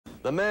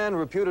The man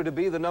reputed to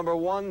be the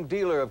 #1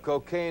 dealer of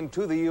cocaine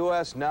to the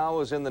U.S. now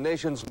is in the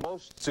nation's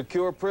most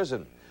secure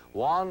prison.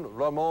 Juan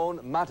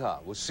Ramon Matta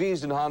was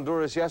seized in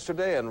Honduras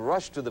yesterday and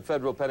rushed to the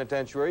federal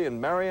penitentiary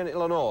in Marion,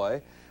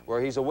 Illinois, where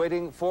he's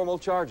awaiting formal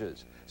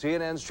charges.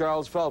 CNN's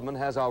Charles Feldman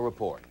has our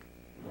report.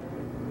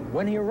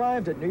 When he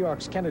arrived at New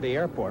York's Kennedy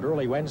Airport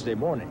early Wednesday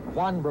morning,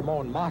 Juan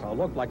Ramon Matta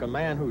looked like a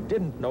man who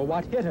didn't know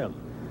what hit him.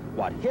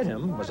 What hit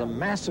him was a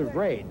massive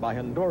raid by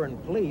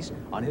Honduran police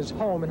on his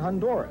home in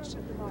Honduras.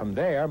 From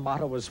there,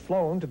 Matta was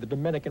flown to the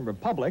Dominican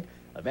Republic,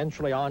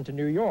 eventually on to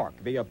New York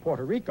via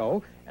Puerto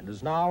Rico, and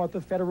is now at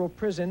the federal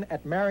prison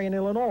at Marion,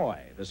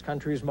 Illinois, this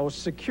country's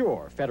most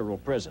secure federal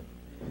prison.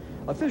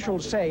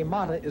 Officials say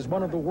Matta is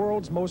one of the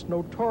world's most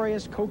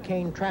notorious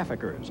cocaine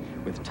traffickers,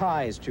 with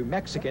ties to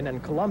Mexican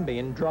and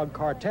Colombian drug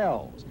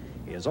cartels.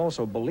 He is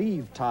also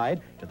believed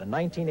tied to the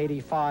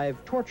 1985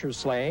 torture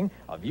slaying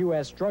of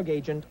U.S. drug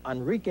agent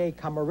Enrique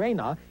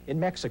Camarena in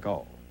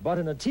Mexico. But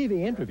in a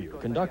TV interview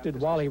conducted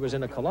while he was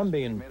in a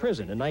Colombian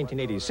prison in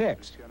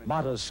 1986,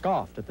 Matta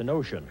scoffed at the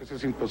notion.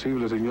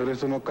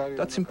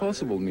 That's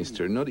impossible,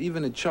 mister. Not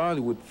even a child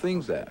would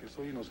think that.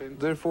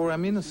 Therefore,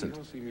 I'm innocent.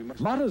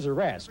 Matta's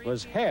arrest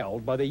was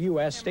hailed by the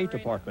U.S. State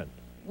Department.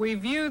 We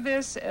view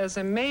this as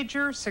a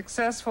major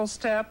successful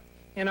step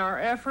in our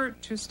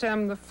effort to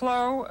stem the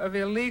flow of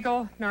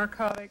illegal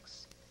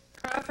narcotics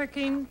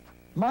trafficking.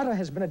 Matta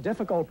has been a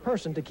difficult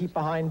person to keep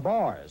behind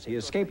bars. He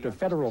escaped a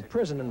federal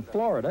prison in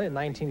Florida in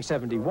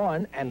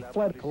 1971 and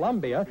fled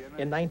Colombia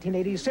in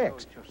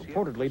 1986,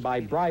 reportedly by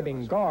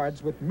bribing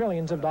guards with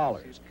millions of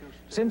dollars.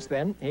 Since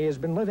then, he has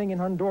been living in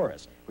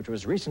Honduras, which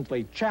was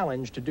recently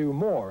challenged to do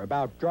more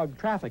about drug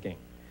trafficking.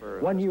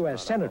 One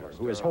U.S. senator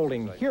who is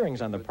holding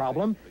hearings on the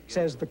problem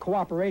says the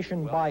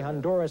cooperation by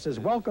Honduras is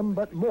welcome,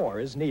 but more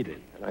is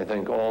needed. I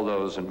think all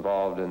those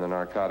involved in the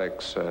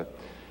narcotics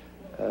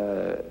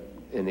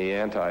in the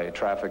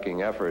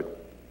anti-trafficking effort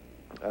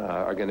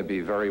are going to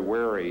be very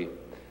wary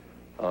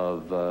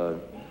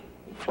of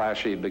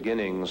flashy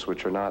beginnings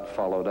which are not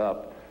followed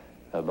up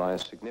by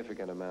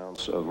significant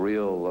amounts of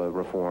real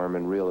reform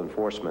and real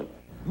enforcement.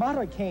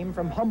 Matta came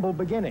from humble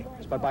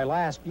beginnings, but by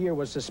last year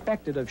was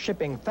suspected of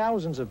shipping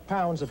thousands of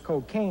pounds of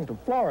cocaine to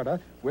Florida,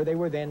 where they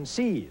were then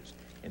seized.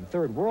 In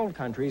third world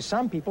countries,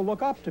 some people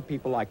look up to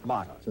people like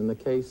Matta. In the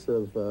case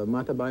of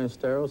Matta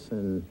Ballesteros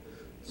and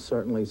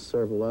certainly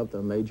several of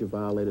the major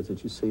violators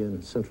that you see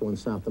in Central and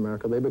South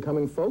America, they're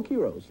becoming folk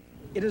heroes.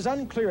 It is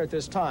unclear at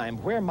this time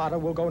where Matta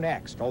will go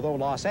next, although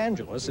Los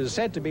Angeles is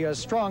said to be a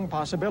strong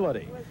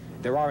possibility.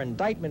 There are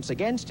indictments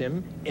against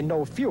him in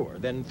no fewer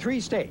than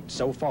 3 states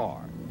so far.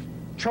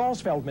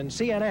 Charles Feldman,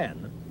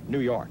 CNN,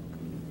 New York.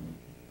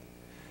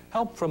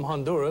 Help from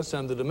Honduras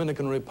and the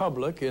Dominican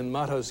Republic in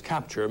Matta's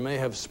capture may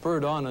have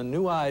spurred on a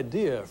new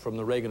idea from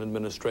the Reagan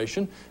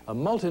administration, a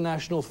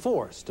multinational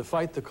force to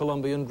fight the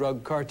Colombian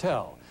drug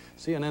cartel.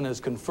 CNN has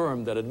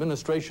confirmed that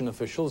administration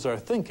officials are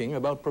thinking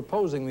about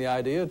proposing the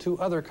idea to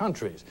other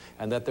countries,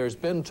 and that there's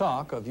been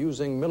talk of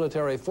using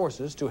military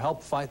forces to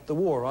help fight the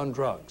war on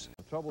drugs.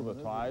 Trouble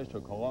the ties to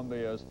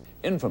Colombia's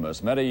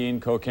infamous Medellin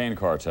cocaine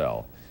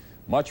cartel.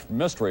 Much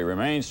mystery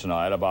remains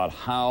tonight about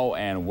how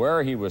and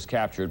where he was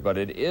captured, but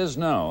it is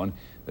known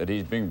that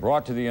he's being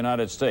brought to the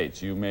United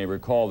States. You may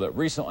recall that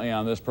recently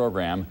on this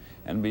program,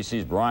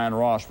 NBC's Brian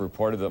Ross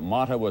reported that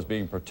Matta was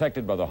being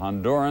protected by the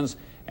Hondurans,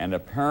 and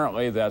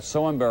apparently that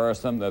so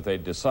embarrassed them that they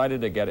decided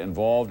to get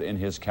involved in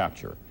his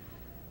capture.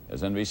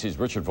 As NBC's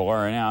Richard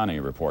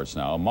Valeriani reports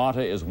now,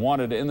 Matta is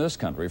wanted in this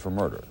country for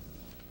murder.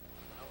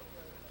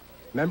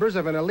 Members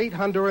of an elite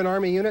Honduran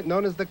army unit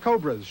known as the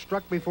Cobras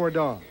struck before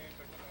dawn.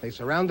 They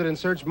surrounded and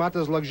searched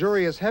Matta's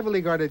luxurious,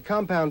 heavily guarded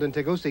compound in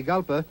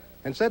Tegucigalpa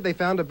and said they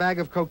found a bag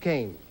of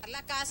cocaine.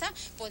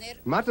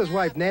 Matta's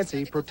wife,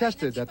 Nancy,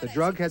 protested that the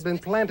drug had been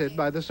planted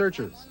by the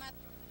searchers.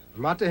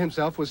 Matta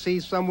himself was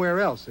seized somewhere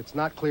else, it's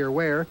not clear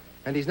where,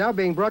 and he's now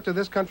being brought to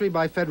this country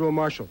by federal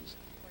marshals.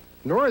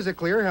 Nor is it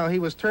clear how he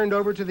was turned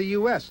over to the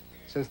U.S.,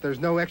 since there's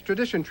no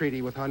extradition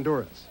treaty with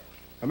Honduras.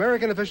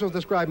 American officials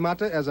describe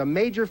Matta as a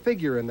major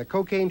figure in the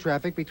cocaine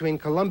traffic between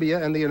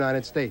Colombia and the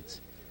United States.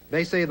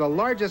 They say the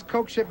largest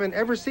coke shipment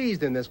ever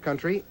seized in this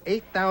country,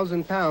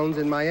 8,000 pounds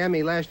in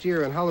Miami last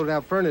year in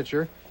hollowed-out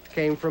furniture,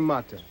 came from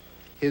Matta.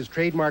 His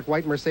trademark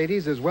white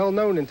Mercedes is well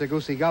known in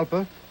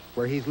Tegucigalpa,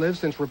 where he's lived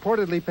since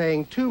reportedly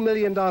paying $2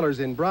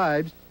 million in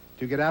bribes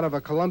to get out of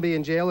a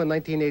Colombian jail in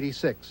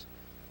 1986.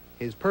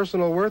 His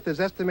personal worth is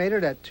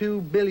estimated at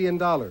 $2 billion.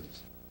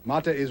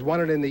 Matta is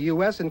wanted in the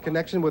U.S. in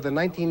connection with the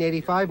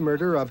 1985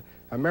 murder of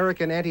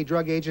American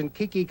anti-drug agent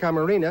Kiki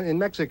Camarena in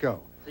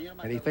Mexico,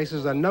 and he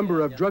faces a number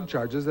of drug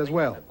charges as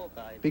well.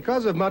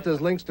 Because of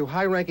Matta's links to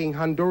high-ranking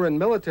Honduran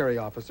military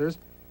officers,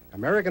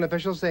 American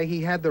officials say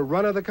he had the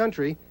run of the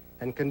country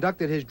and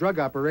conducted his drug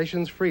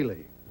operations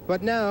freely.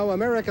 But now,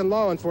 American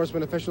law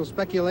enforcement officials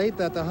speculate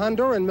that the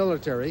Honduran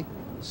military,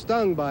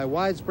 stung by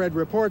widespread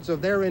reports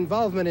of their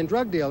involvement in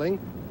drug dealing,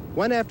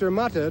 went after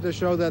Matta to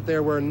show that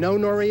there were no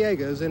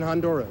Noriegas in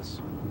Honduras.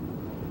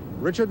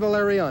 Richard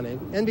Valeriani,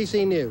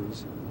 NBC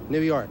News,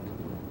 New York.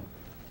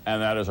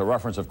 And that is a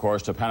reference, of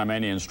course, to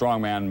Panamanian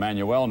strongman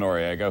Manuel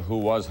Noriega, who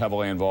was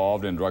heavily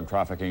involved in drug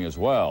trafficking as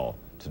well.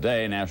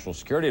 Today, National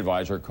Security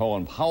Advisor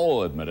Colin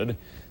Powell admitted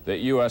that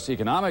U.S.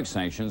 economic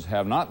sanctions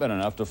have not been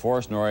enough to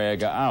force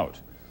Noriega out.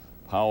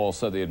 Powell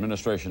said the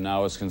administration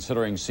now is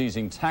considering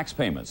seizing tax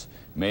payments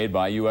made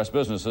by U.S.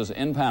 businesses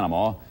in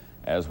Panama,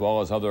 as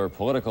well as other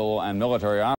political and military